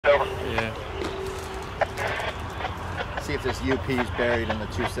Over. Yeah. See if this UP is buried in the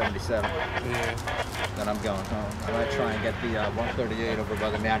 277. Yeah. Then I'm going home. I'm going to try and get the 138 over by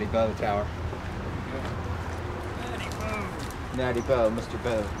the Natty Bow Tower. Natty Bow, Mr.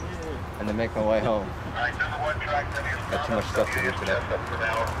 Bow. And then make my way home. Alright, number one track, Got too much stuff to do today.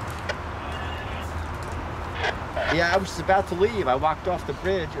 Yeah, I was about to leave. I walked off the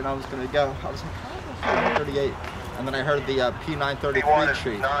bridge and I was going to go. I was like, oh, 138. And then I heard the P933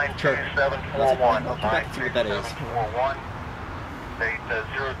 tree. 92741. I'll come back and see what that is. Date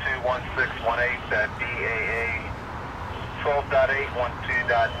 021618 BAA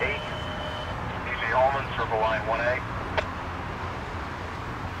 12.812.8. DJ Holman, circle line 1A.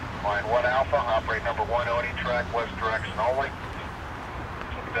 Line 1 Alpha, operate number 1 OD track, west direction only.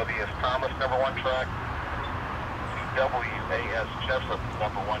 WS Thomas, number 1 track. WAS Jessup,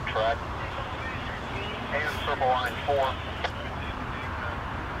 number 1 track. And circle line 4.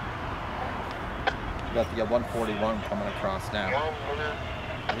 We got the 141 coming across now.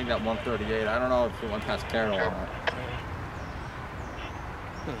 I think that 138. I don't know if it went past Carroll or not.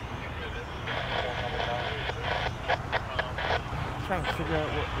 Trying to figure out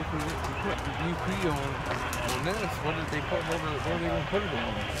what if we put the UP on this. What did they put? Where are they gonna put it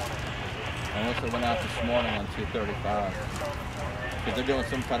on? Unless it went out this morning on 235. Because they're doing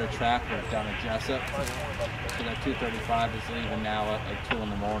some kind of track work down in Jessup. So that 235 isn't even now at like 2 in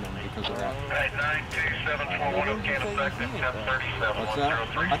the morning because of that. What's that?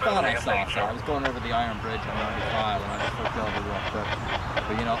 I thought I saw some. I was going over the Iron Bridge on 95 and I just looked over real quick.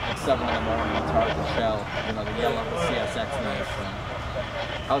 But you know, it's 7 in the morning, it's hard to tell. You know, the yellow, the CSX nose thing.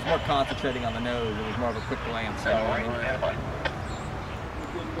 I was more concentrating on the nose. It was more of a quick glance. You know what I mean?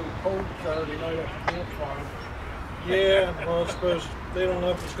 Cold Saturday night at the campfire. Yeah, well, I suppose they don't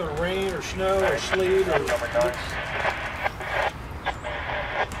know if it's going to rain or snow or sleet or. Number 1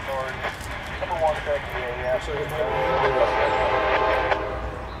 track, So it might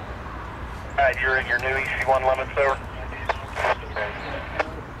Alright, you're in your new EC1 limits, over.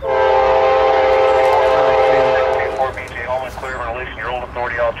 64 BJ Holman, clear and releasing your old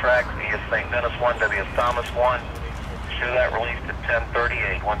authority all tracks via St. Denis 1, WS Thomas 1. Show that released at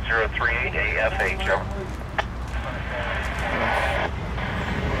 10:38, 1038 AFH, over.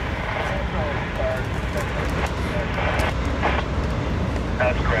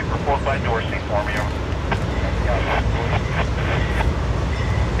 That's correct. Report by Dorsey for me, over.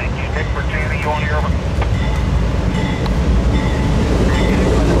 Thank you, Nick for Jamie, you on your over.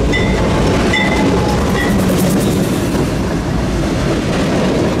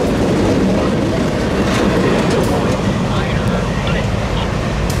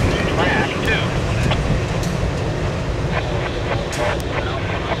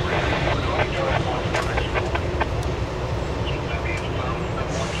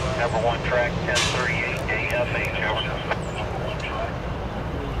 Number 1 track, 1038 AFH, over.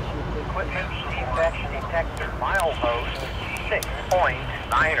 Equipment defect detector, milepost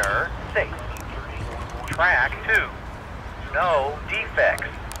 6.96. Track 2. No defects.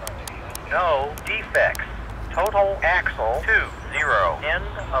 No defects. Total axle 20. End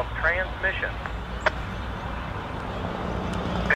of transmission.